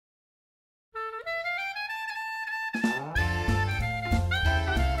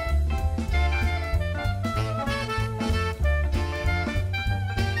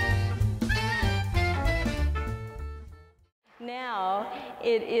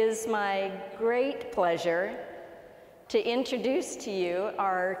It is my great pleasure to introduce to you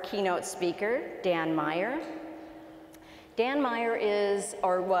our keynote speaker, Dan Meyer. Dan Meyer is,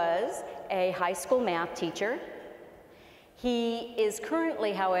 or was, a high school math teacher. He is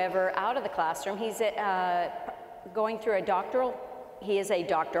currently, however, out of the classroom. He's going through a doctoral, he is a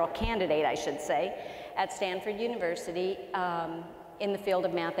doctoral candidate, I should say, at Stanford University in the field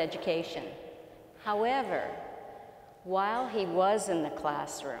of math education. However, while he was in the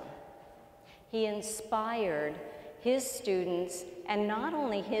classroom, he inspired his students, and not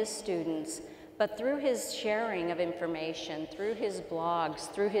only his students, but through his sharing of information, through his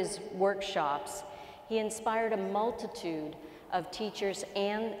blogs, through his workshops, he inspired a multitude of teachers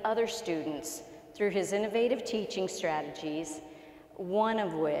and other students through his innovative teaching strategies, one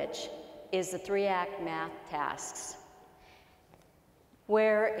of which is the 3-act math tasks,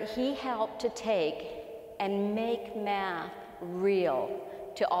 where he helped to take and make math real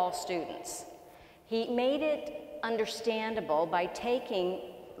to all students. He made it understandable by taking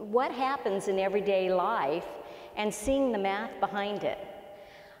what happens in everyday life and seeing the math behind it.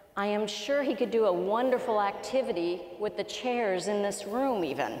 I am sure he could do a wonderful activity with the chairs in this room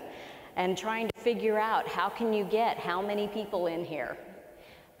even, and trying to figure out how can you get how many people in here.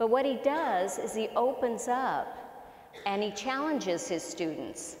 But what he does is he opens up and he challenges his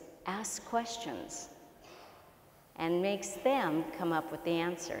students, asks questions, and makes them come up with the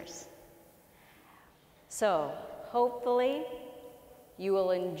answers. So hopefully you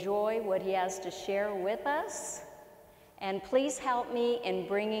will enjoy what he has to share with us, and please help me in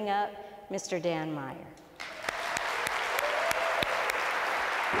bringing up Mr. Dan Meyer.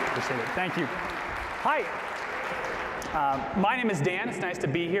 Appreciate it. Thank you. Hi. My name is Dan. It's nice to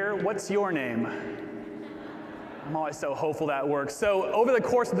be here. What's your name? I'm always so hopeful that works. So over the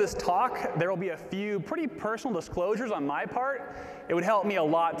course of this talk, there will be a few pretty personal disclosures on my part. It would help me a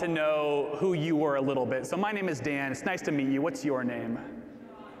lot to know who you were a little bit. So my name is Dan. It's nice to meet you. What's your name?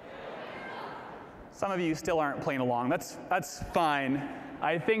 Some of you still aren't playing along. That's fine.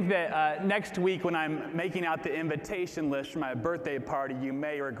 I think that next week when I'm making out the invitation list for my birthday party, you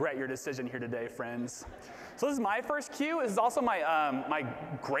may regret your decision here today, friends. So this is my first cue. This is also my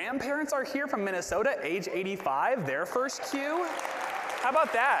grandparents are here from Minnesota, age 85, their first cue. How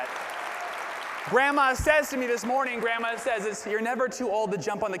about that? Grandma says to me this morning, Grandma says, you're never too old to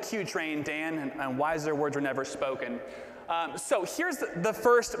jump on the Q train, Dan, and wiser words were never spoken. So here's the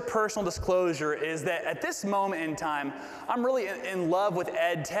first personal disclosure, is that at this moment in time, I'm really in love with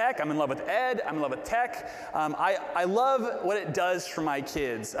ed tech. I'm in love with ed. I'm in love with tech. I love what it does for my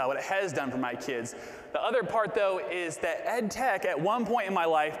kids, what it has done for my kids. The other part, though, is that ed tech at one point in my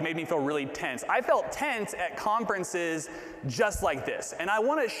life made me feel really tense. I felt tense at conferences just like this. And I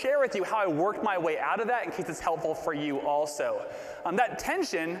want to share with you how I worked my way out of that in case it's helpful for you also. That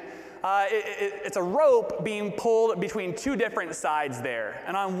tension, it's a rope being pulled between two different sides there.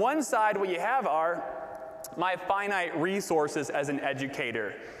 And on one side, what you have are my finite resources as an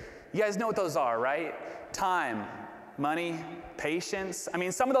educator. You guys know what those are, right? Time, money, patience. I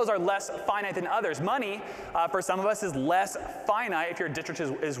mean, some of those are less finite than others. Money, for some of us, is less finite if your district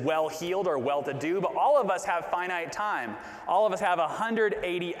is well-heeled or well-to-do, but all of us have finite time. All of us have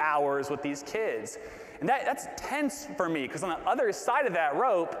 180 hours with these kids. And that's tense for me, because on the other side of that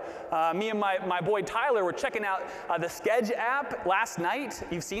rope, me and my boy Tyler were checking out the Sketch app last night.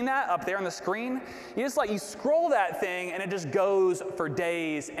 You've seen that up there on the screen? You scroll that thing and it just goes for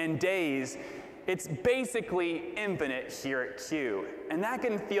days and days. It's basically infinite here at Q. And that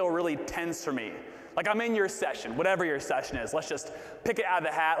can feel really tense for me. Like I'm in your session, whatever your session is. Let's just pick it out of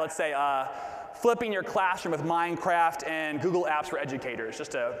the hat. Let's say flipping your classroom with Minecraft and Google Apps for Educators,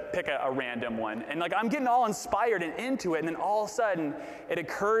 just to pick a random one. And I'm getting all inspired and into it, and then all of a sudden it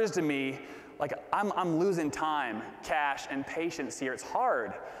occurs to me, I'm losing time, cash, and patience here. It's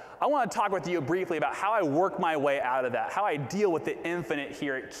hard. I want to talk with you briefly about how I work my way out of that, how I deal with the infinite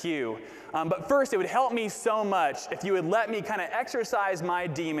here at Q. But first, it would help me so much if you would let me kind of exercise my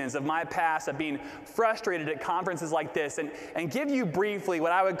demons of my past of being frustrated at conferences like this, and give you briefly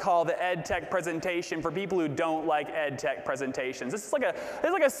what I would call the ed tech presentation for people who don't like ed tech presentations. This is like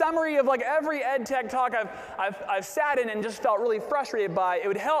a summary of every ed tech talk I've sat in and just felt really frustrated by. It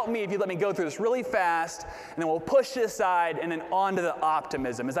would help me if you let me go through this really fast, and then we'll push it aside and then on to the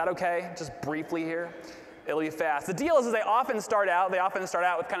optimism. Is that okay? Just briefly here. It'll be fast. The deal is they often start out with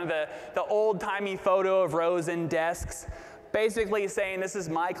kind of the old-timey photo of rows and desks, basically saying this is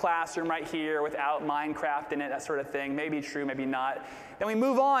my classroom right here without Minecraft in it, that sort of thing. Maybe true, maybe not. Then we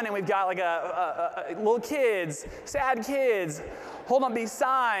move on and we've got little kids, sad kids, holding up these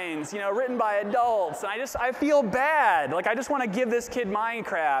signs, written by adults, and I feel bad. Like, I just want to give this kid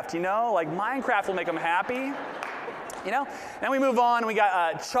Minecraft, like Minecraft will make him happy. Then we move on. We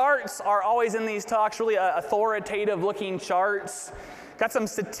got charts are always in these talks, really authoritative looking charts. Got some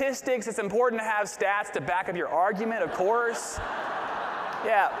statistics. It's important to have stats to back up your argument, of course.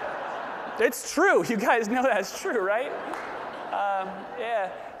 Yeah, it's true. You guys know that's true, right? Yeah.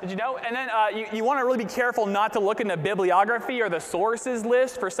 Did you know? And then you want to really be careful not to look in the bibliography or the sources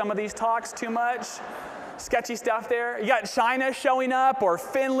list for some of these talks too much. Sketchy stuff there. You got China showing up, or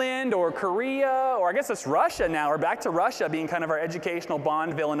Finland, or Korea, or I guess it's Russia now. We're back to Russia being kind of our educational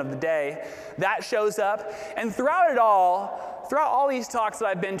Bond villain of the day. That shows up. And throughout all these talks that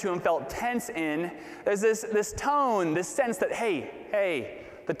I've been to and felt tense in, there's this tone, this sense that, hey,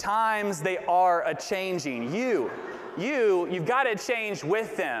 the times, they are a-changing. You've got to change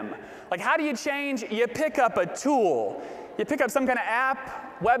with them. Like, how do you change? You pick up a tool. You pick up some kind of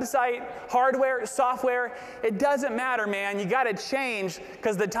app, website, hardware, software. It doesn't matter, man. You got to change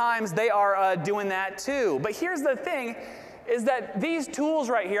because the times, they are doing that too. But here's the thing, is that these tools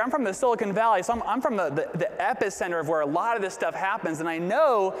right here, I'm from the Silicon Valley, so I'm from the epicenter of where a lot of this stuff happens, and I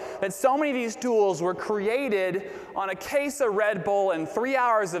know that so many of these tools were created on a case of Red Bull and 3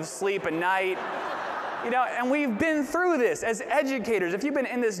 hours of sleep a night. And we've been through this as educators. If you've been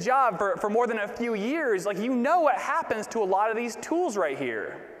in this job for more than a few years, like, you know what happens to a lot of these tools right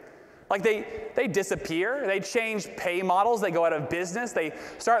here. Like, they disappear, they change pay models, they go out of business, they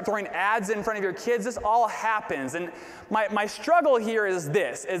start throwing ads in front of your kids. This all happens. And my struggle here is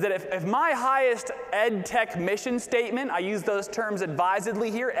this, is that if my highest ed tech mission statement, I use those terms advisedly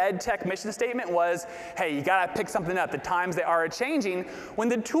here, ed tech mission statement was, hey, you gotta pick something up, the times, they are changing. When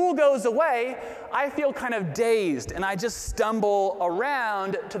the tool goes away, I feel kind of dazed and I just stumble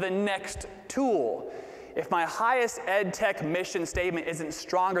around to the next tool. If my highest ed tech mission statement isn't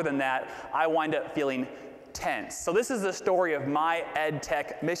stronger than that, I wind up feeling tense. So this is the story of my ed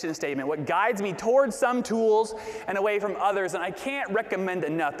tech mission statement, what guides me towards some tools and away from others. And I can't recommend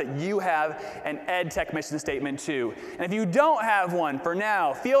enough that you have an ed tech mission statement too. And if you don't have one for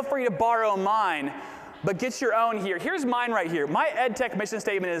now, feel free to borrow mine. But get your own here. Here's mine right here. My ed tech mission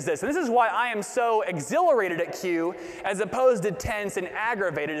statement is this, and this is why I am so exhilarated at Q as opposed to tense and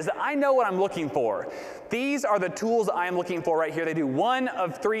aggravated, is that I know what I'm looking for. These are the tools I am looking for right here. They do one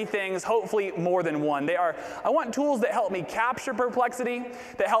of three things, hopefully more than one. I want tools that help me capture perplexity,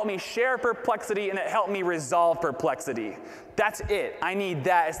 that help me share perplexity, and that help me resolve perplexity. That's it. I need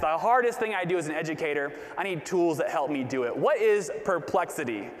that. It's the hardest thing I do as an educator. I need tools that help me do it. What is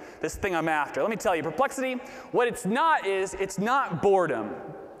perplexity? This thing I'm after. Let me tell you, perplexity, what it's not is, it's not boredom.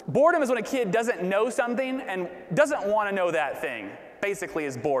 Boredom is when a kid doesn't know something and doesn't want to know that thing. Basically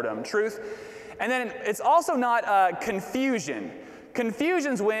is boredom. Truth. And then it's also not confusion.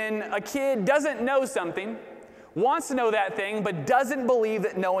 Confusion's when a kid doesn't know something, wants to know that thing, but doesn't believe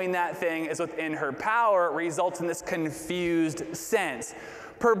that knowing that thing is within her power, results in this confused sense.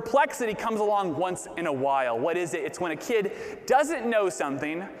 Perplexity comes along once in a while. What is it? It's when a kid doesn't know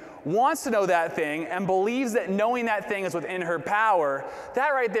something, wants to know that thing, and believes that knowing that thing is within her power. That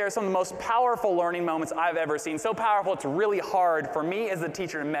right there is some of the most powerful learning moments I've ever seen. So powerful, it's really hard for me as a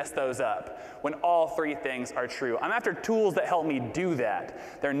teacher to mess those up when all three things are true. I'm after tools that help me do that.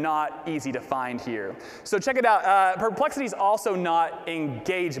 They're not easy to find here. So check it out. Perplexity is also not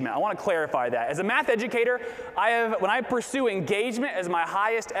engagement. I want to clarify that. As a math educator, when I pursue engagement as my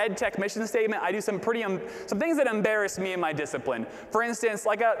highest ed tech mission statement, I do some things that embarrass me in my discipline. For instance,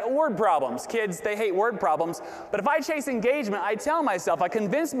 like word problems. Kids, they hate word problems. But if I chase engagement, I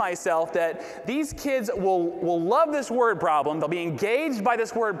convince myself that these kids will love this word problem. They'll be engaged by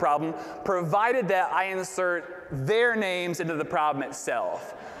this word problem, provided that I insert their names into the problem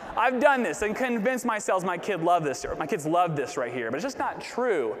itself. I've done this and convinced myself my kids love this right here, but it's just not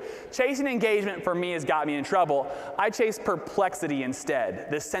true. Chasing engagement for me has got me in trouble. I chase perplexity instead,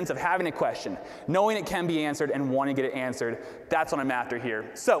 this sense of having a question, knowing it can be answered and wanting to get it answered. That's what I'm after here.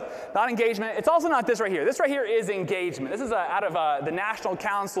 So, not engagement. It's also not this right here. This right here is engagement. This is out of the National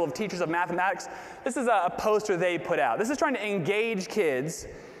Council of Teachers of Mathematics. This is a poster they put out. This is trying to engage kids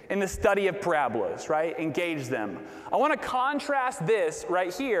in the study of parabolas, right? Engage them. I want to contrast this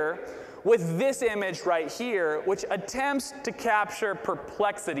right here with this image right here, which attempts to capture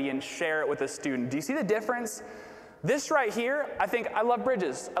perplexity and share it with a student. Do you see the difference? This right here, I love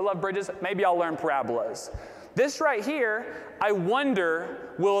bridges. Maybe I'll learn parabolas. This right here, I wonder,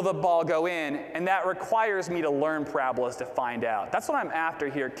 will the ball go in? And that requires me to learn parabolas to find out. That's what I'm after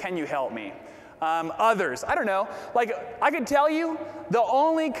here. Can you help me? Others, I don't know. Like, I could tell you the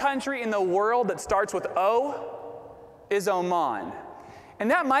only country in the world that starts with O is Oman.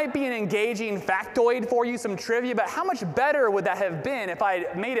 And that might be an engaging factoid for you, some trivia, but how much better would that have been if I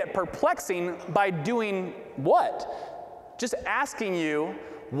made it perplexing by doing what? Just asking you,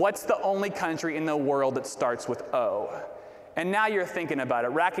 what's the only country in the world that starts with O? And now you're thinking about it,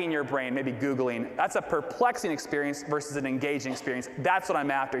 racking your brain, maybe Googling. That's a perplexing experience versus an engaging experience. That's what I'm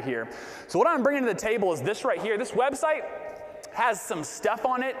after here. So what I'm bringing to the table is this right here. This website has some stuff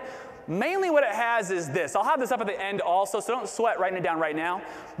on it. Mainly what it has is this. I'll have this up at the end also, so don't sweat writing it down right now.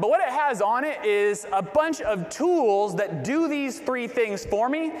 But what it has on it is a bunch of tools that do these three things for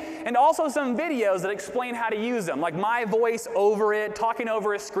me, and also some videos that explain how to use them, like my voice over it, talking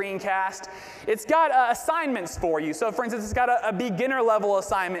over a screencast. It's got assignments for you. So for instance, it's got a beginner level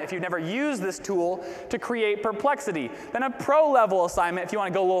assignment if you've never used this tool to create Perplexity. Then a pro level assignment if you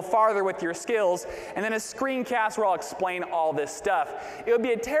want to go a little farther with your skills. And then a screencast where I'll explain all this stuff. It would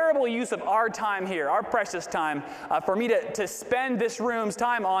be a terrible use of our time here, our precious time, for me to spend this room's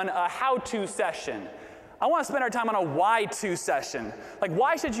time on a how-to session. I want to spend our time on a why-to session. Like,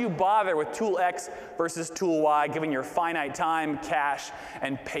 why should you bother with tool X versus tool Y, given your finite time, cash,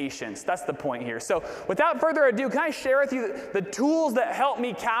 and patience? That's the point here. So without further ado, can I share with you the tools that help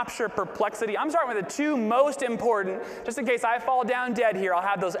me capture perplexity? I'm starting with the two most important, just in case I fall down dead here, I'll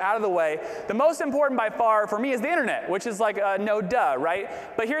have those out of the way. The most important by far for me is the internet, which is like no duh, right?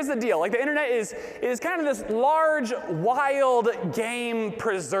 But here's the deal. Like, the internet is kind of this large, wild game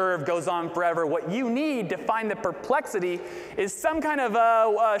preserve, goes on forever. What you need to find the perplexity is some kind of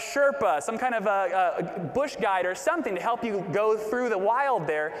a Sherpa, some kind of a bush guide or something to help you go through the wild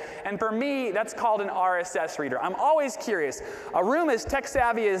there. And for me, that's called an RSS reader. I'm always curious. A room as tech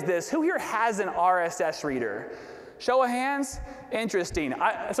savvy as this, who here has an RSS reader? Show of hands? Interesting.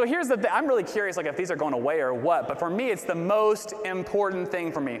 So here's the thing. I'm really curious, like, if these are going away or what, but for me, it's the most important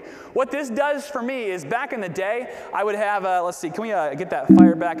thing for me. What this does for me is, back in the day, I would have, let's see, can we get that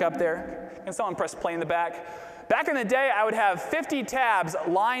fire back up there? Can someone press play in the back? Back in the day, I would have 50 tabs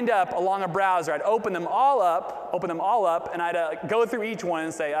lined up along a browser. I'd open them all up, and I'd go through each one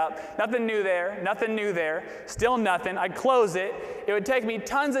and say, nothing new there, still nothing. I'd close it. It would take me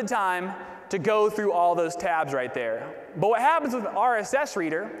tons of time to go through all those tabs right there. But what happens with an RSS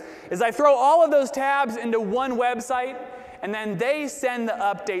reader is I throw all of those tabs into one website, and then they send the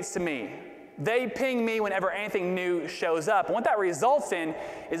updates to me. They ping me whenever anything new shows up. And what that results in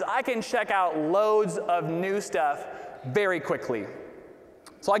is I can check out loads of new stuff very quickly.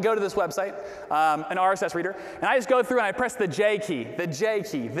 So I go to this website, an RSS reader, and I just go through and I press the J key, the J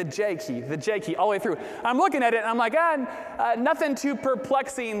key, the J key, the J key, all the way through. I'm looking at it and I'm like, nothing too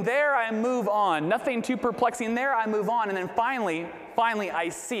perplexing there, I move on. Nothing too perplexing there, I move on. And then finally, I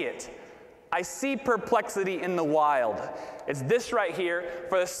see it. I see perplexity in the wild. It's this right here.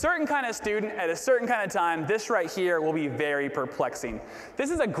 For a certain kind of student at a certain kind of time, this right here will be very perplexing.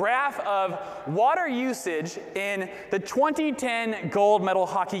 This is a graph of water usage in the 2010 gold medal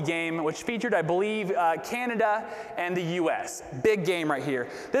hockey game, which featured, I believe, Canada and the US. Big game right here.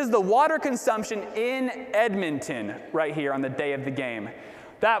 This is the water consumption in Edmonton right here on the day of the game.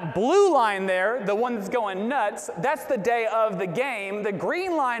 That blue line there, the one that's going nuts, that's the day of the game. The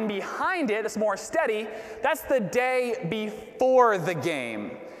green line behind it, that's more steady, that's the day before the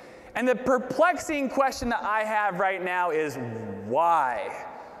game. And the perplexing question that I have right now is why?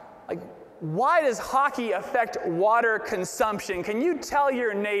 Like, why does hockey affect water consumption? Can you tell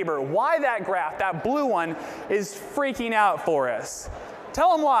your neighbor why that graph, that blue one, is freaking out for us?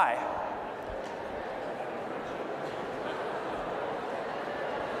 Tell them why.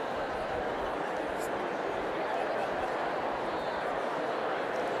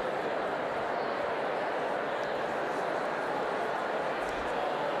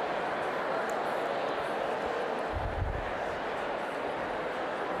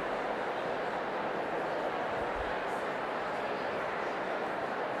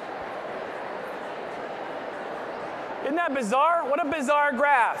 Isn't that bizarre? What a bizarre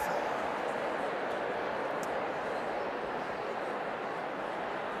graph.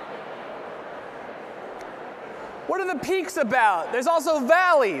 What are the peaks about? There's also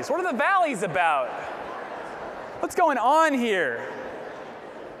valleys. What are the valleys about? What's going on here?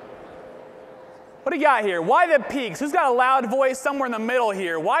 What do you got here? Why the peaks? Who's got a loud voice somewhere in the middle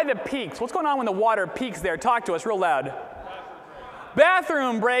here? Why the peaks? What's going on when the water peaks there? Talk to us real loud.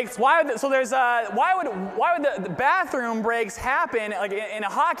 Bathroom breaks. Why would the bathroom breaks happen, like in a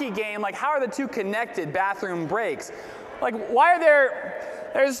hockey game? Like, how are the two connected? Bathroom breaks. Like, why are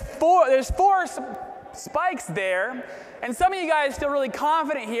there's four spikes there, and some of you guys feel really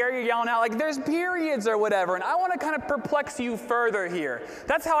confident here. You're yelling out like there's periods or whatever, and I want to kind of perplex you further here.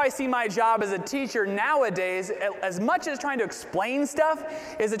 That's how I see my job as a teacher nowadays, as much as trying to explain stuff,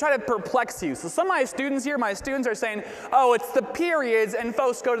 is to try to perplex you. So some of my students here, my students are saying, oh, it's the periods, and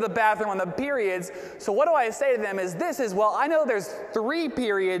folks go to the bathroom on the periods. So what do I say to them is well, I know there's 3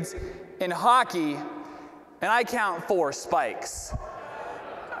 periods in hockey, and I count 4 spikes.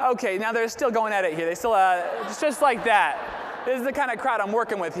 Okay, now they're still going at it here. They still, it's just like that. This is the kind of crowd I'm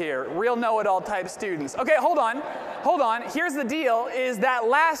working with here. Real know-it-all type students. Okay, hold on. Here's the deal, is that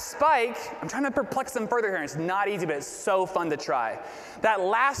last spike, I'm trying to perplex them further here. It's not easy, but it's so fun to try. That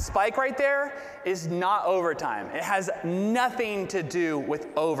last spike right there is not overtime. It has nothing to do with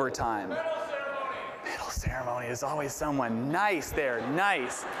overtime. Medal ceremony is always someone. Nice there,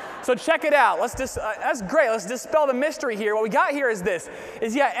 nice. So check it out. That's great. Let's dispel the mystery here. What we got here is this,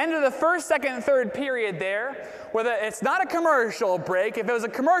 end of the first, second, and third period there, where it's not a commercial break. If it was a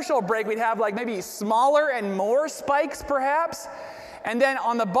commercial break, we'd have like maybe smaller and more spikes perhaps. And then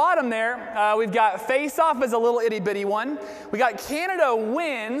on the bottom there, we've got face-off as a little itty-bitty one. We got Canada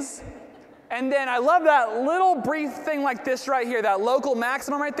wins. And then I love that little brief thing like this right here, that local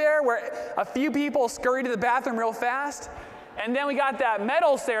maximum right there, where a few people scurry to the bathroom real fast. And then we got that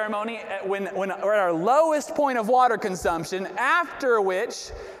medal ceremony when we're at our lowest point of water consumption, after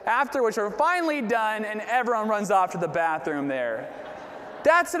which we're finally done and everyone runs off to the bathroom there.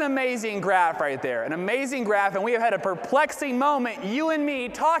 That's an amazing graph right there, an amazing graph, and we have had a perplexing moment, you and me,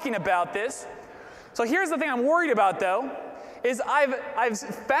 talking about this. So here's the thing I'm worried about though, is I've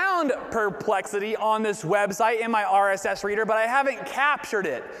found Perplexity on this website in my RSS reader, but I haven't captured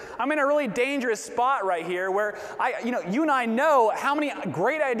it. I'm in a really dangerous spot right here where you and I know how many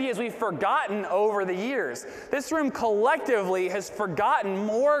great ideas we've forgotten over the years. This room collectively has forgotten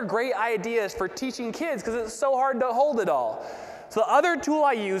more great ideas for teaching kids because it's so hard to hold it all. So the other tool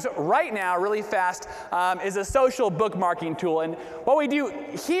I use right now, really fast, is a social bookmarking tool. And what we do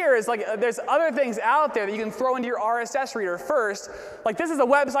here is there's other things out there that you can throw into your RSS reader first. Like this is a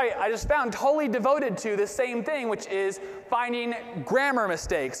website I just found totally devoted to the same thing, which is finding grammar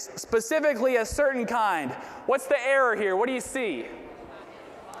mistakes, specifically a certain kind. What's the error here? What do you see?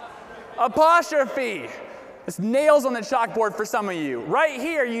 Apostrophe. It's nails on the chalkboard for some of you. Right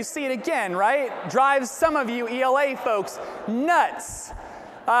here, you see it again, right? Drives some of you ELA folks nuts.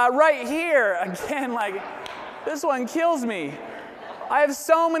 Right here, again, this one kills me. I have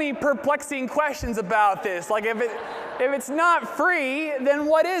so many perplexing questions about this. Like, if it's not free, then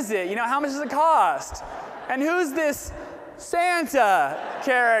what is it? How much does it cost? And who's this Santa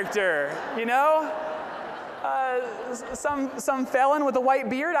character, some felon with a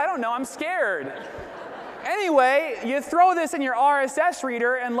white beard? I don't know, I'm scared. Anyway, you throw this in your RSS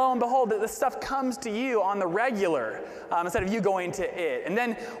reader, and lo and behold, this stuff comes to you on the regular instead of you going to it. And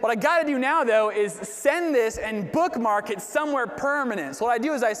then what I got to do now, though, is send this and bookmark it somewhere permanent. So what I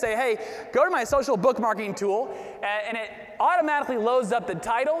do is I say, hey, go to my social bookmarking tool, and it automatically loads up the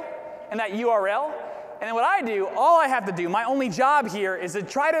title and that URL. And then what I do, all I have to do, my only job here, is to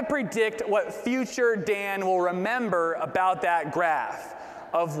try to predict what future Dan will remember about that graph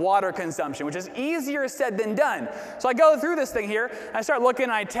of water consumption, which is easier said than done. So I go through this thing here, and I start looking,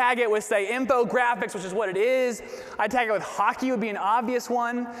 and I tag it with, say, infographics, which is what it is. I tag it with hockey would be an obvious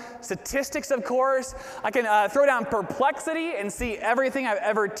one. Statistics, of course. I can throw down perplexity and see everything I've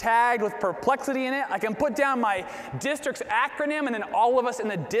ever tagged with perplexity in it. I can put down my district's acronym, and then all of us in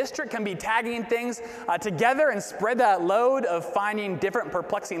the district can be tagging things together and spread that load of finding different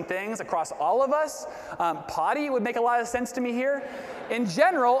perplexing things across all of us. Potty would make a lot of sense to me here. In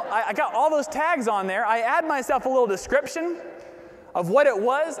general, I got all those tags on there. I add myself a little description of what it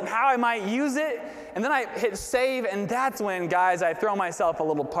was and how I might use it, and then I hit save, and that's when, guys, I throw myself a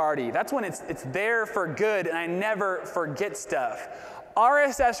little party. That's when it's there for good, and I never forget stuff.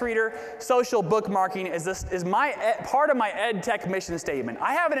 RSS reader, social bookmarking is part of my ed tech mission statement.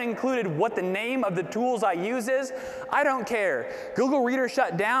 I haven't included what the name of the tools I use is. I don't care. Google Reader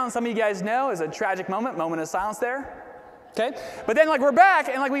shut down, some of you guys know, is a tragic moment of silence there. Okay? But then we're back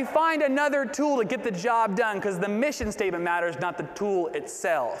and we find another tool to get the job done because the mission statement matters, not the tool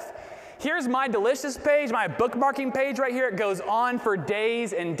itself. Here's my delicious page, my bookmarking page right here. It goes on for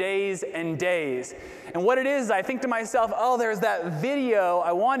days and days and days. And what it is, I think to myself, oh, there's that video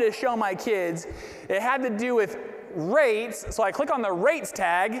I wanted to show my kids. It had to do with rates, so I click on the rates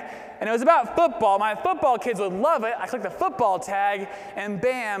tag, and it was about football. My football kids would love it. I click the football tag, and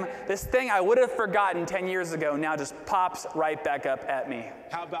bam, this thing I would have forgotten 10 years ago now just pops right back up at me.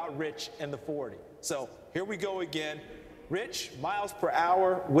 How about Rich and the 40? So here we go again. Rich, miles per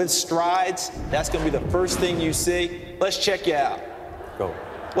hour with strides. That's going to be the first thing you see. Let's check you out. Go.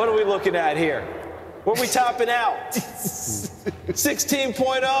 What are we looking at here? What are we topping out?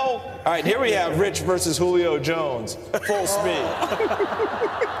 16.0. All right, here we have Rich versus Julio Jones. Full speed.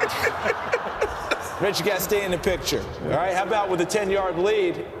 Rich, you got to stay in the picture. All right, how about with a 10-yard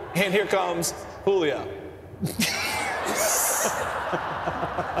lead? And here comes Julio.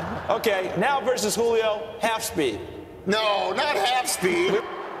 Okay, now versus Julio, half speed. No, not half speed.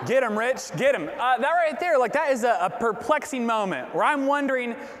 Get him, Rich, get him. That right there, like that is a perplexing moment where I'm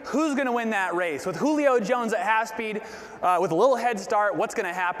wondering who's gonna win that race. With Julio Jones at half speed, with a little head start, what's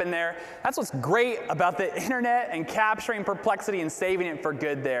gonna happen there? That's what's great about the internet and capturing perplexity and saving it for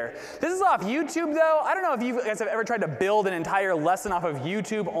good there. This is off YouTube though. I don't know if you guys have ever tried to build an entire lesson off of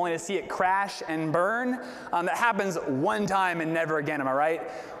YouTube only to see it crash and burn. That happens one time and never again, am I right?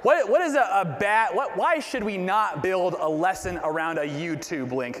 What is why should we not build a lesson around a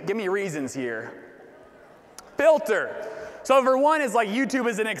YouTube link? Give me reasons here. Filter. So for one, it's like YouTube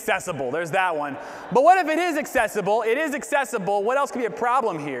isn't accessible. There's that one. But what if it is accessible? It is accessible. What else could be a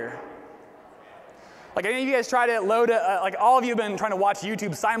problem here? Like any of you guys try to load like all of you have been trying to watch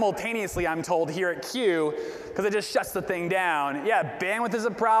YouTube simultaneously, I'm told, here at Q, because it just shuts the thing down. Yeah, bandwidth is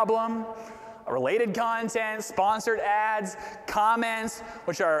a problem. Related content, sponsored ads, comments,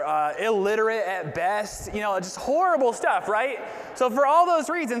 which are illiterate at best, you know, just horrible stuff, right? So for all those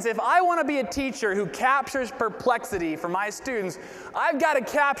reasons, if I want to be a teacher who captures perplexity for my students, I've got to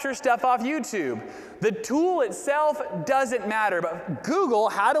capture stuff off YouTube. The tool itself doesn't matter, but Google,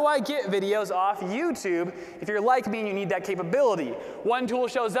 how do I get videos off YouTube? If you're like me and you need that capability. One tool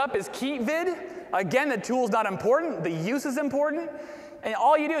shows up is KeepVid. Again, the tool's not important, the use is important. And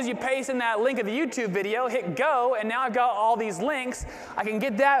all you do is you paste in that link of the YouTube video, hit go, and now I've got all these links. I can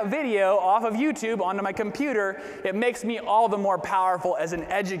get that video off of YouTube onto my computer. It makes me all the more powerful as an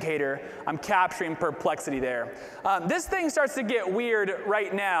educator. I'm capturing perplexity there. This thing starts to get weird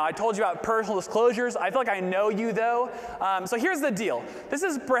right now. I told you about personal disclosures. I feel like I know you though. So here's the deal. This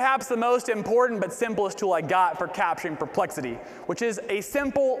is perhaps the most important but simplest tool I got for capturing perplexity, which is a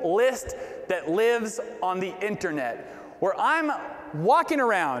simple list that lives on the internet, where I'm walking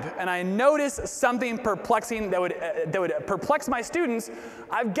around and I notice something perplexing that would perplex my students.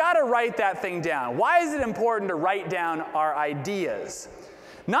 I've got to write that thing down. Why is it important to write down our ideas?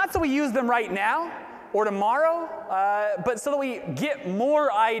 Not so we use them right now or tomorrow, but so that we get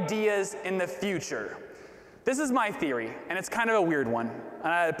more ideas in the future. This is my theory, and it's kind of a weird one,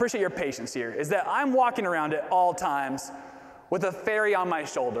 and I appreciate your patience here, is that I'm walking around at all times with a fairy on my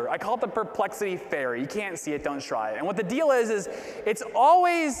shoulder. I call it the perplexity fairy. You can't see it, don't try it. And what the deal is it's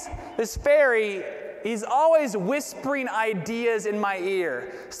always, this fairy, he's always whispering ideas in my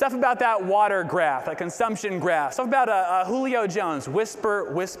ear. Stuff about that water graph, that consumption graph. Stuff about Julio Jones,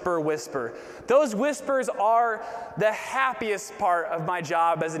 whisper, whisper, whisper. Those whispers are the happiest part of my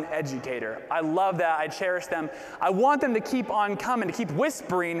job as an educator. I love that, I cherish them. I want them to keep on coming, to keep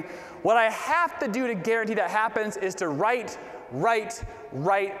whispering. What I have to do to guarantee that happens is to write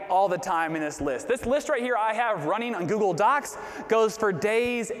all the time in this list. This list right here I have running on Google Docs goes for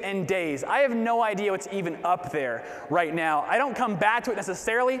days and days. I have no idea what's even up there right now. I don't come back to it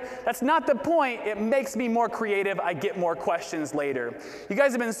necessarily. That's not the point. It makes me more creative. I get more questions later. You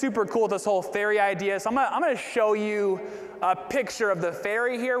guys have been super cool with this whole fairy idea, so I'm gonna show you a picture of the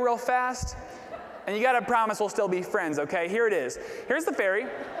fairy here real fast. And you gotta promise we'll still be friends, okay? Here it is. Here's the fairy.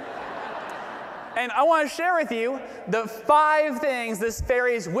 And I want to share with you the 5 things this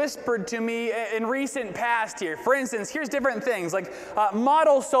fairy's whispered to me in recent past here. For instance, here's different things like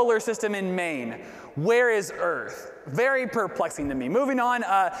model solar system in Maine. Where is Earth? Very perplexing to me. Moving on,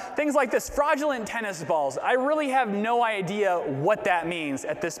 things like this, fraudulent tennis balls. I really have no idea what that means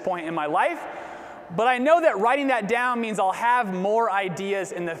at this point in my life. But I know that writing that down means I'll have more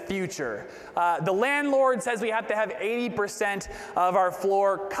ideas in the future. The landlord says we have to have 80% of our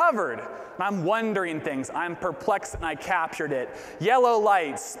floor covered. I'm wondering things. I'm perplexed and I captured it. Yellow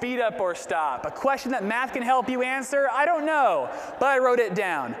lights, speed up or stop. A question that math can help you answer? I don't know, but I wrote it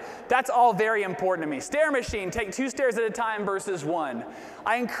down. That's all very important to me. Stair machine, take 2 stairs at a time versus 1.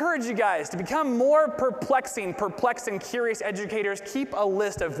 I encourage you guys to become more perplexed and curious educators. Keep a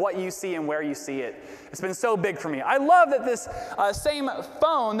list of what you see and where you see it. It's been so big for me. I love that this same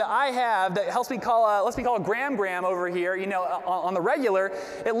phone that I have that helps me call, lets me call Gram over here, you know, on the regular,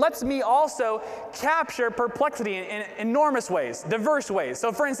 it lets me also capture perplexity in enormous ways, diverse ways.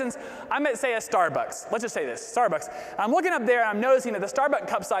 So for instance, I'm at, say, a Starbucks. Let's just say this, Starbucks. I'm looking up there and I'm noticing that the Starbucks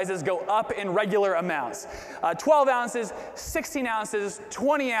cup sizes go up in regular amounts. 12 ounces, 16 ounces,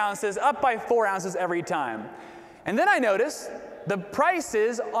 20 ounces, up by 4 ounces every time. And then I notice the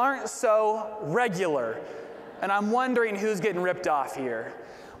prices aren't so regular. And I'm wondering who's getting ripped off here.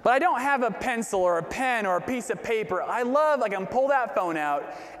 But I don't have a pencil or a pen or a piece of paper. I can pull that phone out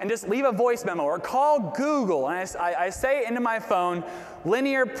and just leave a voice memo or call Google. And I say into my phone,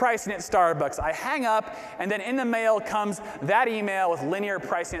 linear pricing at Starbucks. I hang up, and then in the mail comes that email with linear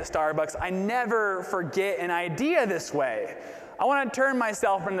pricing at Starbucks. I never forget an idea this way. I want to turn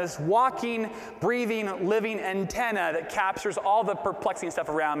myself into this walking, breathing, living antenna that captures all the perplexing stuff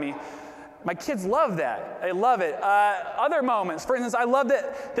around me. My kids love that. They love it. Other moments, for instance, I love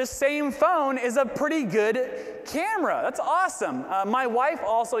that this same phone is a pretty good camera. That's awesome. My wife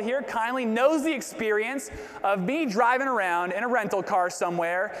also here kindly knows the experience of me driving around in a rental car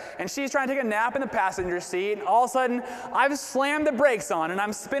somewhere, and she's trying to take a nap in the passenger seat, and all of a sudden, I've slammed the brakes on, and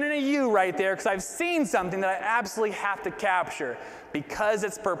I'm spinning a U right there because I've seen something that I absolutely have to capture. Because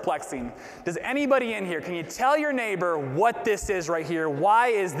it's perplexing. Does anybody in here, can you tell your neighbor what this is right here? Why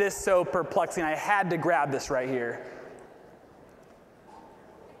is this so perplexing? I had to grab this right here.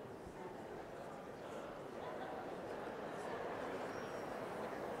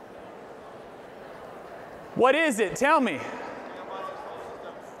 What is it? Tell me.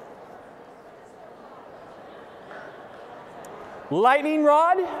 Lightning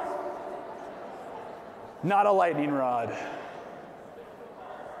rod? Not a lightning rod.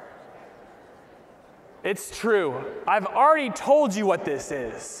 It's true. I've already told you what this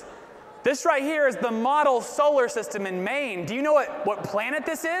is. This right here is the model solar system in Maine. Do you know what planet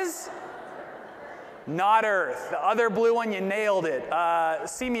this is? Not Earth. The other blue one, you nailed it.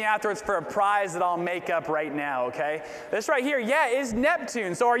 See me afterwards for a prize that I'll make up right now, okay? This right here, yeah, is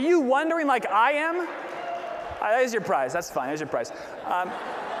Neptune. So are you wondering like I am? There's your prize. That's fine. There's your prize.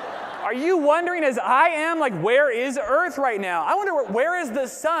 Are you wondering as I am, like, where is Earth right now? I wonder, where is the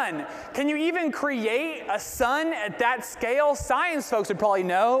sun? Can you even create a sun at that scale? Science folks would probably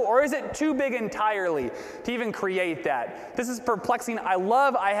know, or is it too big entirely to even create that? This is perplexing.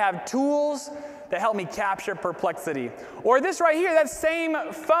 I have tools that help me capture perplexity. Or this right here, that same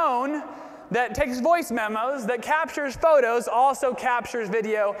phone that takes voice memos, that captures photos, also captures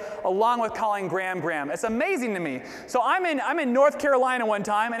video, along with calling Gram. It's amazing to me. So I'm in North Carolina one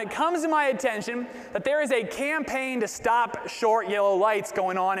time, and it comes to my attention that there is a campaign to stop short yellow lights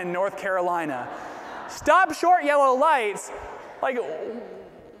going on in North Carolina. Stop short yellow lights? Like,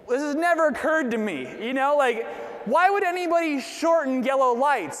 this has never occurred to me. You know, like, why would anybody shorten yellow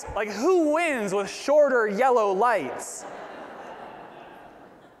lights? Like, who wins with shorter yellow lights?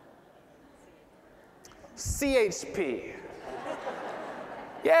 CHP.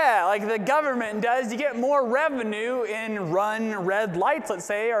 Yeah, like the government does. You get more revenue in run red lights, let's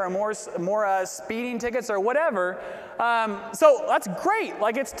say, or more speeding tickets or whatever. So that's great.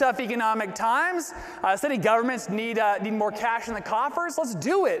 Like, it's tough economic times. City governments need more cash in the coffers. Let's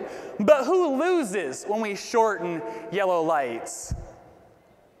do it. But who loses when we shorten yellow lights?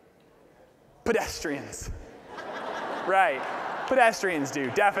 Pedestrians. Right. Pedestrians do,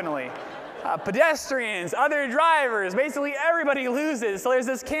 definitely. Pedestrians, other drivers, basically everybody loses. So there's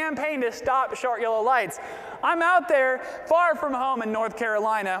this campaign to stop short yellow lights. I'm out there far from home in North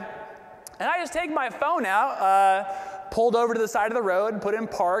Carolina, and I just take my phone out, pulled over to the side of the road, put in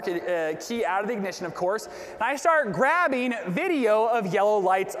park, key out of the ignition, of course, and I start grabbing video of yellow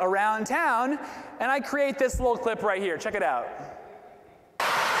lights around town, and I create this little clip right here. Check it out.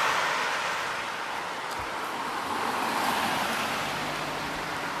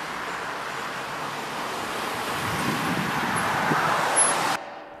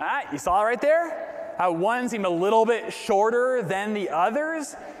 You saw it right there? How one seemed a little bit shorter than the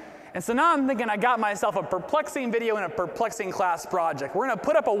others. And so now I'm thinking I got myself a perplexing video and a perplexing class project. We're going to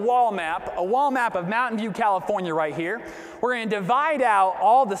put up a wall map of Mountain View, California right here. We're going to divide out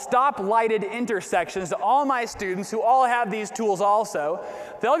all the stop-lighted intersections to all my students who all have these tools also.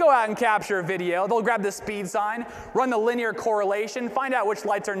 They'll go out and capture a video. They'll grab the speed sign, run the linear correlation, find out which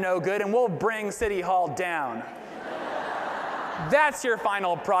lights are no good, and we'll bring City Hall down. That's your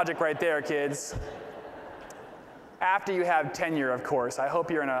final project right there, kids. After you have tenure, of course. I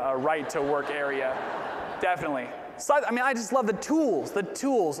hope you're in a right-to-work area. Definitely. So, I just love the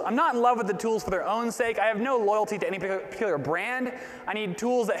tools. I'm not in love with the tools for their own sake. I have no loyalty to any particular brand. I need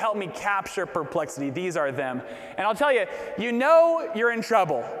tools that help me capture perplexity. These are them. And I'll tell you, you know you're in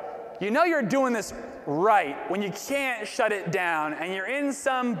trouble. You know you're doing this right when you can't shut it down and you're in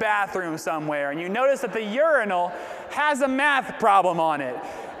some bathroom somewhere and you notice that the urinal has a math problem on it.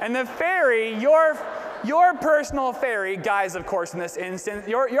 And the fairy, your Your personal fairy, guys, of course, in this instance,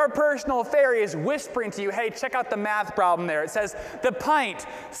 your personal fairy is whispering to you, hey, check out the math problem there. It says the pint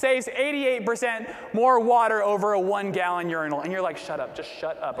saves 88% more water over a 1-gallon urinal. And you're like, shut up, just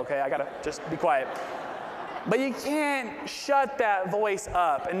shut up, okay? I gotta just be quiet. But you can't shut that voice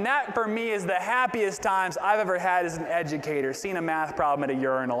up. And that, for me, is the happiest times I've ever had as an educator, seeing a math problem at a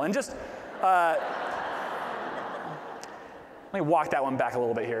urinal. And just, let me walk that one back a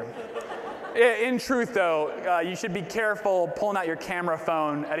little bit here. In truth, though, you should be careful pulling out your camera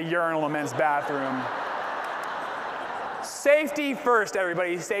phone at a urinal in a men's bathroom. Safety first,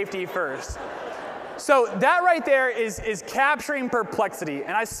 everybody, safety first. So that right there is capturing perplexity,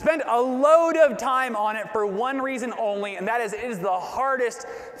 and I spent a load of time on it for one reason only, and that is it is the hardest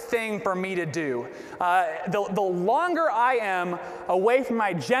thing for me to do. The longer I am away from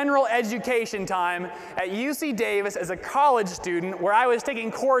my general education time at UC Davis as a college student, where I was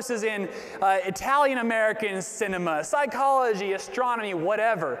taking courses in Italian-American cinema, psychology, astronomy,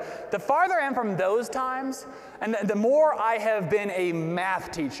 whatever, the farther I am from those times, and the more I have been a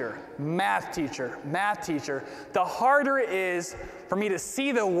math teacher, the harder it is for me to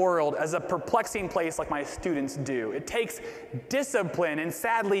see the world as a perplexing place like my students do. It takes discipline and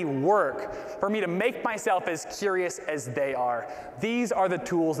sadly work for me to make myself as curious as they are. These are the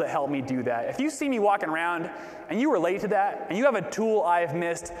tools that help me do that. If you see me walking around and you relate to that and you have a tool I've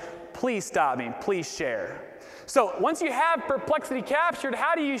missed, please stop me, please share. So once you have perplexity captured,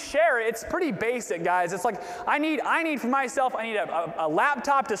 how do you share it? It's pretty basic, guys. It's like I need for myself, I need a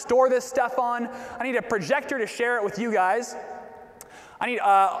laptop to store this stuff on. I need a projector to share it with you guys. I need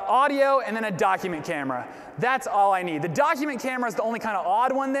audio and then a document camera. That's all I need. The document camera is the only kind of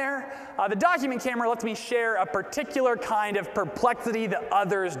odd one there. The document camera lets me share a particular kind of perplexity that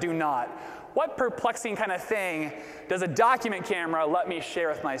others do not. What perplexing kind of thing does a document camera let me share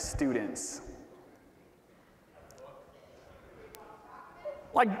with my students?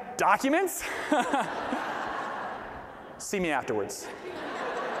 Like documents? See me afterwards.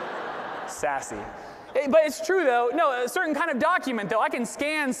 Sassy. But it's true though, no, a certain kind of document though, I can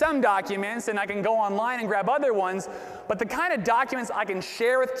scan some documents and I can go online and grab other ones, but the kind of documents I can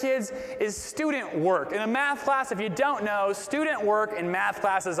share with kids is student work. In a math class, if you don't know, student work in math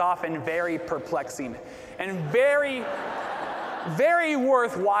class is often very perplexing and very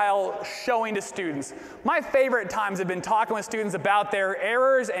worthwhile showing to students. My favorite times have been talking with students about their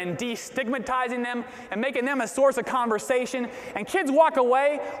errors and destigmatizing them and making them a source of conversation. And kids walk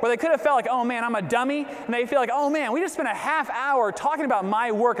away where they could have felt like, oh man, I'm a dummy. And they feel like, oh man, we just spent a half hour talking about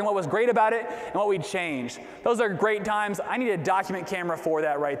my work and what was great about it and what we'd changed. Those are great times. I need a document camera for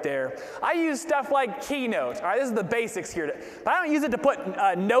that right there. I use stuff like Keynote. All right, this is the basics here. But I don't use it to put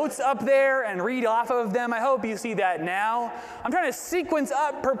notes up there and read off of them. I hope you see that now. I'm trying to sequence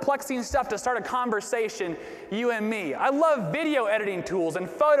up perplexing stuff to start a conversation, you and me. I love video editing tools and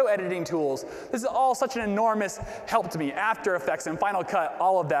photo editing tools. This is all such an enormous help to me. After Effects and Final Cut,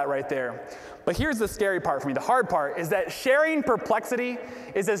 all of that right there. But here's the scary part for me. The hard part is that sharing perplexity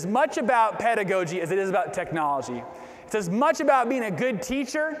is as much about pedagogy as it is about technology. It's as much about being a good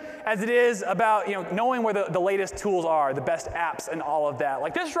teacher as it is about knowing where the latest tools are, the best apps and all of that.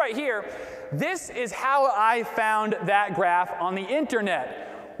 Like this right here, this is how I found that graph on the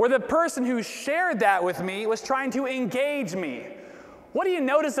internet, where the person who shared that with me was trying to engage me. What do you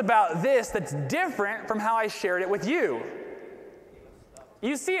notice about this that's different from how I shared it with you?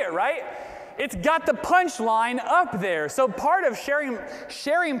 You see it, right? It's got the punchline up there. So part of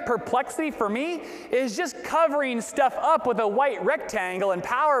sharing perplexity for me is just covering stuff up with a white rectangle in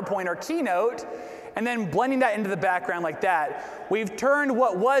PowerPoint or Keynote and then blending that into the background like that. We've turned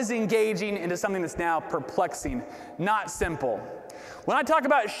what was engaging into something that's now perplexing, not simple. When I talk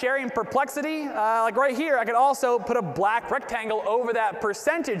about sharing perplexity, like right here, I could also put a black rectangle over that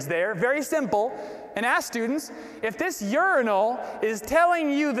percentage there, very simple, and ask students, if this urinal is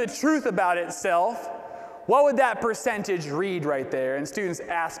telling you the truth about itself, what would that percentage read right there? And students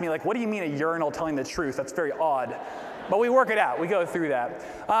ask me, like, what do you mean a urinal telling the truth? That's very odd. But we work it out. We go through that.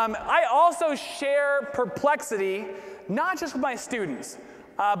 I also share perplexity, not just with my students.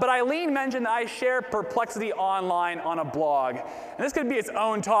 But Eileen mentioned that I share perplexity online on a blog. And this could be its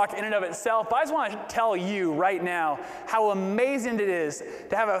own talk in and of itself, but I just want to tell you right now how amazing it is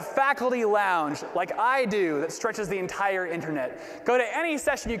to have a faculty lounge like I do that stretches the entire internet. Go to any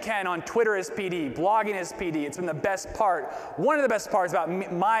session you can on Twitter as PD, blogging as PD. It's been the best part. One of the best parts about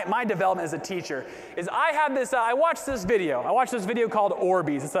my development as a teacher is I have this, I watched this video. I watched this video called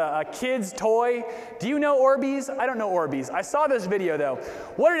Orbeez. It's a kid's toy. Do you know Orbeez? I don't know Orbeez. I saw this video though.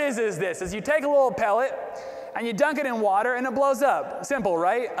 What it is this, is you take a little pellet and you dunk it in water and it blows up. Simple,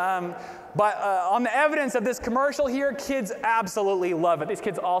 right? But on the evidence of this commercial here, kids absolutely love it. These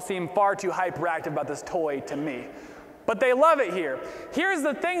kids all seem far too hyperactive about this toy to me. But they love it here. Here's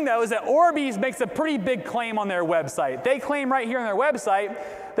the thing, though, is that Orbeez makes a pretty big claim on their website. They claim right here on their website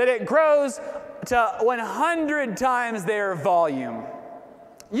that it grows to 100 times their volume.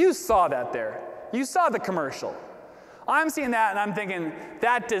 You saw that there. You saw the commercial. I'm seeing that and I'm thinking,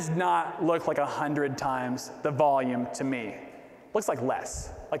 that does not look like 100 times the volume to me. Looks like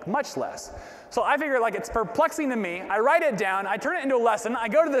less, like much less. So I figure like it's perplexing to me. I write it down, I turn it into a lesson, I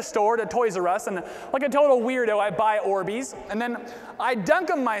go to the store, to Toys R Us, and like a total weirdo, I buy Orbeez, and then I dunk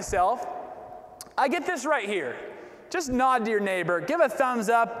them myself. I get this right here. Just nod to your neighbor, give a thumbs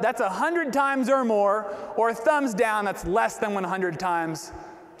up, that's 100 times or more, or a thumbs down, that's less than 100 times.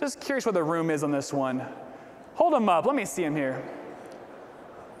 Just curious what the room is on this one. Hold them up, let me see them here.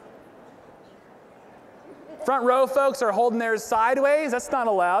 Front row folks are holding theirs sideways. That's not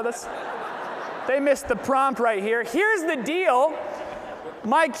allowed. They missed the prompt right here. Here's the deal.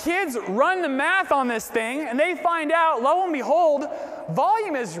 My kids run the math on this thing, and they find out, lo and behold,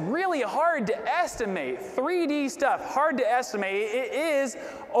 volume is really hard to estimate. 3D stuff, hard to estimate. It is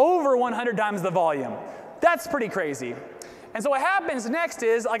over 100 times the volume. That's pretty crazy. And so what happens next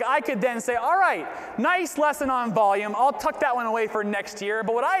is, like, I could then say, all right, nice lesson on volume. I'll tuck that one away for next year.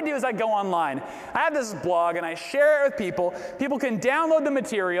 But what I do is I go online. I have this blog, and I share it with people. People can download the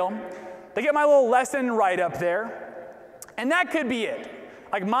material. They get my little lesson right up there. And that could be it.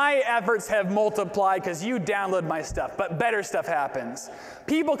 Like, my efforts have multiplied because you download my stuff, but better stuff happens.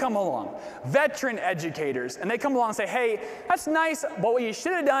 People come along, veteran educators, and they come along and say, hey, that's nice, but what you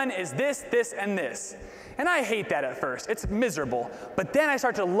should have done is this, this, and this. And I hate that at first. It's miserable. But then I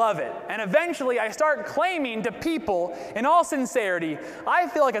start to love it. And eventually I start claiming to people, in all sincerity, I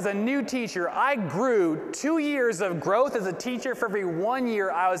feel like as a new teacher, I grew 2 years of growth as a teacher for every 1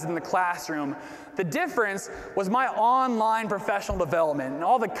 year I was in the classroom. The difference was my online professional development and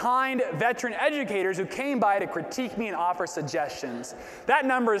all the kind veteran educators who came by to critique me and offer suggestions. That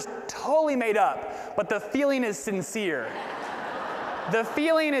number is totally made up, but the feeling is sincere. The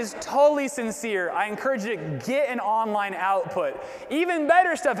feeling is totally sincere. I encourage you to get an online output. Even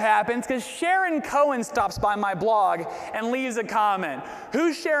better stuff happens because Sharon Cohen stops by my blog and leaves a comment.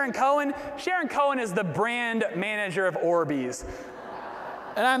 Who's Sharon Cohen? Sharon Cohen is the brand manager of Orbeez.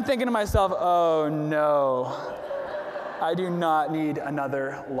 And I'm thinking to myself, oh no, I do not need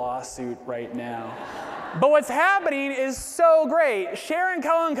another lawsuit right now. But what's happening is so great. Sharon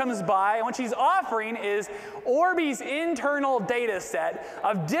Cohen comes by, and what she's offering is Orbeez's internal data set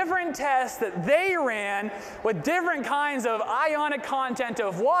of different tests that they ran with different kinds of ionic content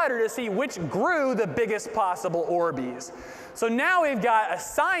of water to see which grew the biggest possible Orbeez. So now we've got a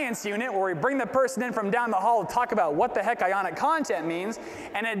science unit where we bring the person in from down the hall to talk about what the heck ionic content means,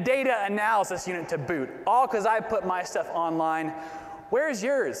 and a data analysis unit to boot, all because I put my stuff online. Where's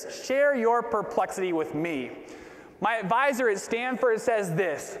yours? Share your perplexity with me. My advisor at Stanford says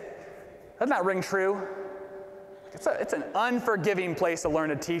this. Doesn't that ring true? It's an unforgiving place to learn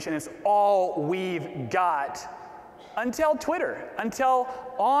to teach, and it's all we've got until Twitter, until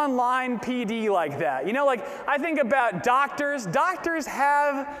online PD like that. You know, like I think about doctors. Doctors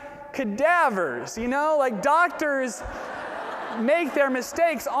have cadavers, you know? Like doctors make their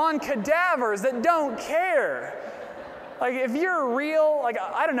mistakes on cadavers that don't care. Like if you're real, like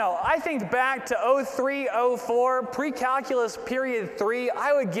I don't know, I think back to 03, 04, pre-calculus period 3,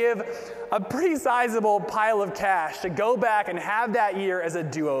 I would give a pretty sizable pile of cash to go back and have that year as a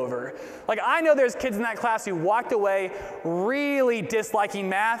do-over. Like I know there's kids in that class who walked away really disliking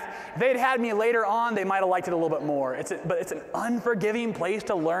math. If they'd had me later on, they might have liked it a little bit more. But it's an unforgiving place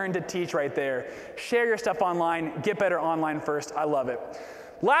to learn to teach right there. Share your stuff online, get better online first. I love it.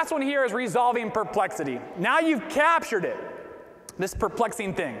 Last one here is resolving perplexity. Now you've captured it, this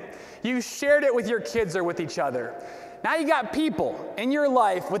perplexing thing. You shared it with your kids or with each other. Now you got people in your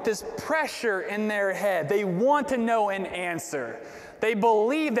life with this pressure in their head. They want to know an answer. They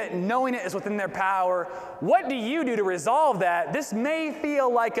believe that knowing it is within their power. What do you do to resolve that? This may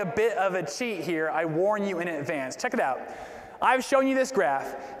feel like a bit of a cheat here. I warn you in advance. Check it out. I've shown you this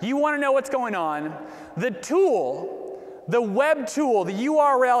graph. You want to know what's going on. The tool, the web tool, the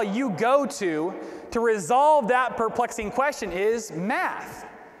URL you go to resolve that perplexing question is math.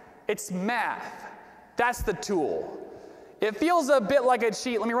 It's math. That's the tool. It feels a bit like a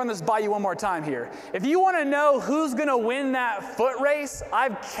cheat. Let me run this by you one more time here. If you want to know who's going to win that foot race,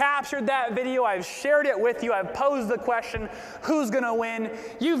 I've captured that video. I've shared it with you. I've posed the question, who's going to win?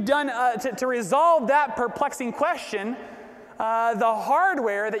 You've done, to resolve that perplexing question, the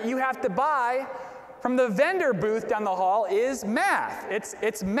hardware that you have to buy from the vendor booth down the hall is math.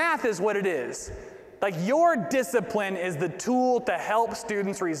 It's math is what it is. Like, your discipline is the tool to help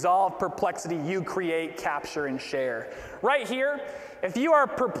students resolve perplexity you create, capture, and share. Right here, if you are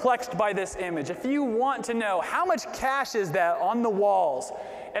perplexed by this image, if you want to know how much cash is that on the walls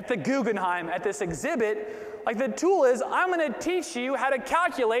at the Guggenheim at this exhibit, like, the tool is, I'm going to teach you how to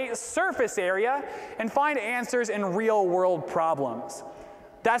calculate surface area and find answers in real-world problems.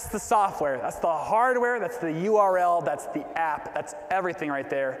 That's the software, that's the hardware, that's the URL, that's the app, that's everything right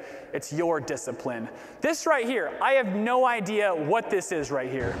there. It's your discipline. This right here, I have no idea what this is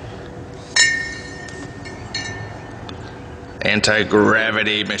right here.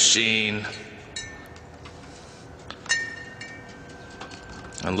 Anti-gravity machine.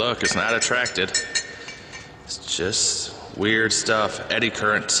 And look, it's not attracted. It's just weird stuff, eddy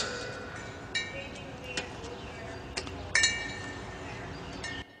current.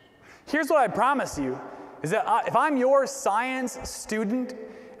 Here's what I promise you, is that if I'm your science student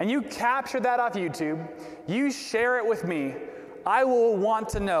and you capture that off YouTube, you share it with me, I will want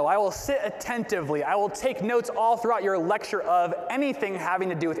to know. I will sit attentively. I will take notes all throughout your lecture of anything having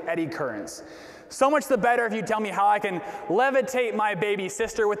to do with eddy currents. So much the better if you tell me how I can levitate my baby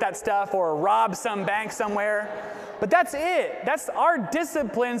sister with that stuff or rob some bank somewhere. But that's it. That's our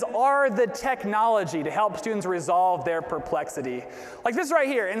disciplines are the technology to help students resolve their perplexity. Like this right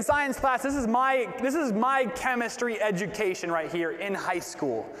here in science class, this is my chemistry education right here in high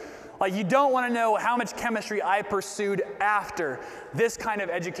school. Like, you don't want to know how much chemistry I pursued after this kind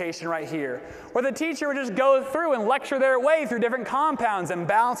of education right here, where the teacher would just go through and lecture their way through different compounds and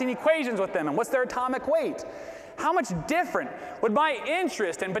balancing equations with them and what's their atomic weight. How much different would my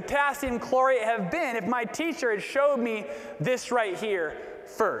interest in potassium chlorate have been if my teacher had showed me this right here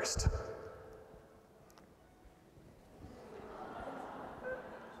first?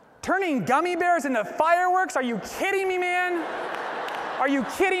 Turning gummy bears into fireworks? Are you kidding me, man? Are you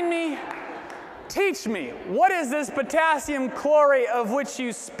kidding me? Teach me, what is this potassium chlorate of which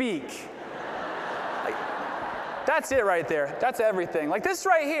you speak? Like, that's it right there. That's everything. Like this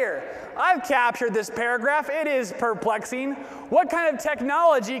right here. I've captured this paragraph. It is perplexing. What kind of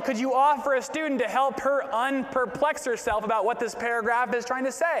technology could you offer a student to help her unperplex herself about what this paragraph is trying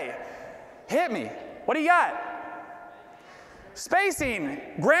to say? Hit me. What do you got? Spacing.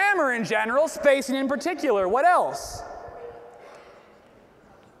 Grammar in general, spacing in particular. What else?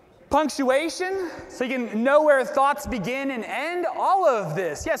 Punctuation, so you can know where thoughts begin and end. All of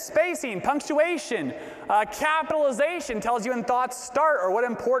this. Yes, spacing, punctuation, capitalization tells you when thoughts start or what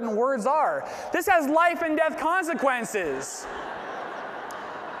important words are. This has life and death consequences.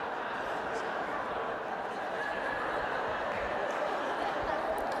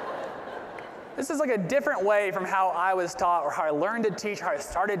 This is like a different way from how I was taught or how I learned to teach, how I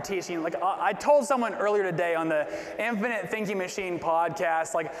started teaching. Like I told someone earlier today on the Infinite Thinking Machine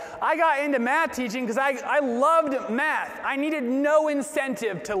podcast, like I got into math teaching because I loved math. I needed no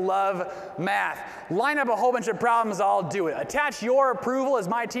incentive to love math. Line up a whole bunch of problems, I'll do it. Attach your approval as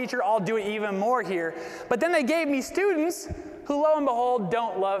my teacher, I'll do it even more here. But then they gave me students who, lo and behold,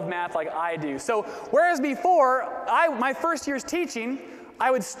 don't love math like I do. So whereas before, my first year's teaching, I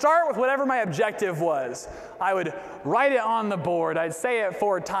would start with whatever my objective was. I would write it on the board. I'd say it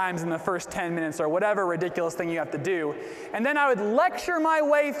 4 times in the first 10 minutes or whatever ridiculous thing you have to do. And then I would lecture my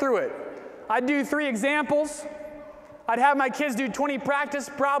way through it. I'd do 3 examples. I'd have my kids do 20 practice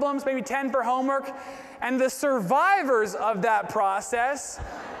problems, maybe 10 for homework. And the survivors of that process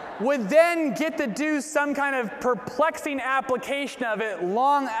would then get to do some kind of perplexing application of it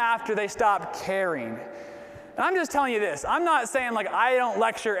long after they stopped caring. And I'm just telling you this, I'm not saying like I don't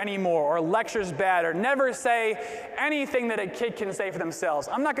lecture anymore or lecture's bad or never say anything that a kid can say for themselves.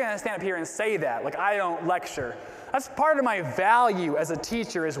 I'm not going to stand up here and say that, like I don't lecture. That's part of my value as a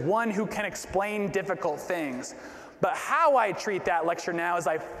teacher, is one who can explain difficult things. But how I treat that lecture now is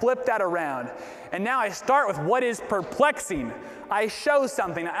I flip that around. And now I start with what is perplexing. I show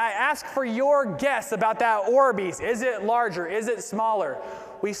something. I ask for your guess about that Orbeez. Is it larger? Is it smaller?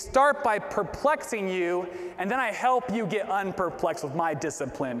 We start by perplexing you, and then I help you get unperplexed with my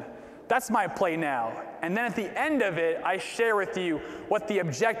discipline. That's my play now. And then at the end of it, I share with you what the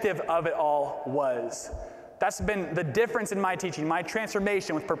objective of it all was. That's been the difference in my teaching, my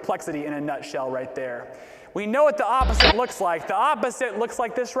transformation with perplexity in a nutshell right there. We know what the opposite looks like. The opposite looks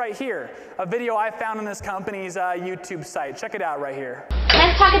like this right here, a video I found on this company's YouTube site. Check it out right here.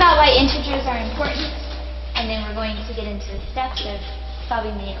 Let's talk about why integers are important, and then we're going to get into the steps of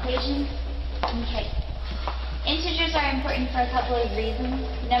solving the equation. Okay. Integers are important for a couple of reasons.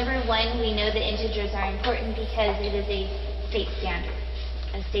 Number one, we know that integers are important because it is a state standard.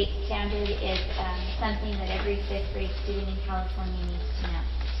 a state standard is something that every 5th grade student in California needs to know.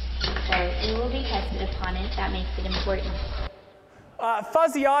 So we will be tested upon it. That makes it important.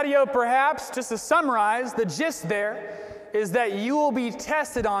 Fuzzy audio, perhaps, just to summarize, the gist there is that you will be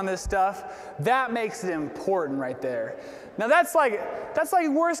tested on this stuff. That makes it important right there. Now that's like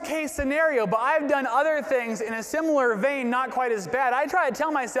worst case scenario, but I've done other things in a similar vein, not quite as bad. I try to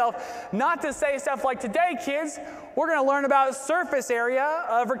tell myself not to say stuff like, today kids, we're going to learn about surface area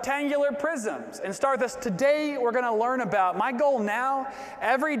of rectangular prisms, and start this, today we're going to learn about, my goal now,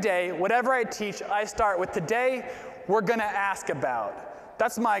 every day, whatever I teach, I start with, today we're going to ask about.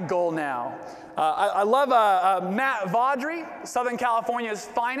 That's my goal now. I love Matt Vaudry, Southern California's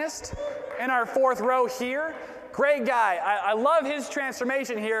finest, in our 4th row here. Great guy. I love his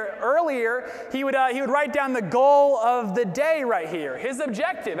transformation here. Earlier, he would write down the goal of the day right here, his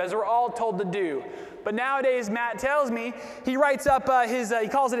objective, as we're all told to do. But nowadays, Matt tells me, he writes up he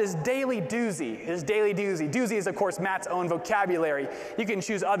calls it his daily doozy. His daily doozy. Doozy is, of course, Matt's own vocabulary. You can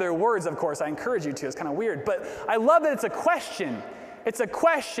choose other words, of course. I encourage you to. It's kind of weird. But I love that it's a question. It's a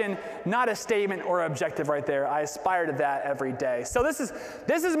question, not a statement or objective right there. I aspire to that every day. So this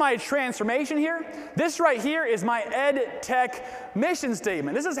is my transformation here. This right here is my ed tech mission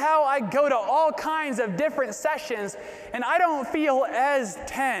statement. This is how I go to all kinds of different sessions, and I don't feel as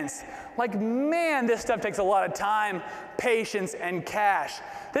tense. Like, man, this stuff takes a lot of time, patience, and cash.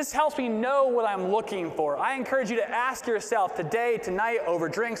 This helps me know what I'm looking for. I encourage you to ask yourself today, tonight, over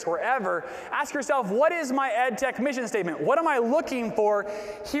drinks, wherever, ask yourself, what is my ed tech mission statement? What am I looking for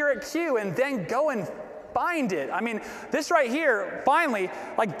here at Q? And then go and find it. I mean, this right here, finally,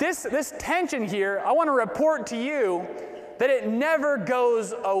 like this tension here, I want to report to you that it never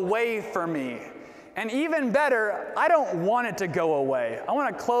goes away for me. And even better, I don't want it to go away. I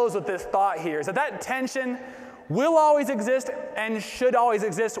want to close with this thought here, is that tension will always exist and should always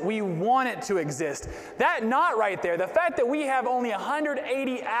exist. We want it to exist. That knot right there, the fact that we have only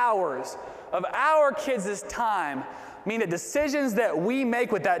 180 hours of our kids' time, mean that decisions that we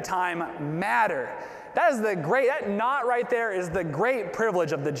make with that time matter. That knot right there is the great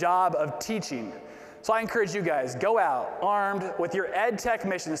privilege of the job of teaching. So I encourage you guys, go out armed with your ed tech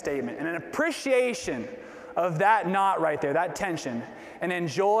mission statement and an appreciation of that knot right there, that tension, and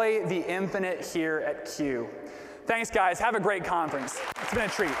enjoy the infinite here at Q. Thanks, guys. Have a great conference. It's been a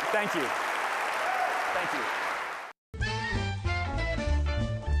treat. Thank you. Thank you.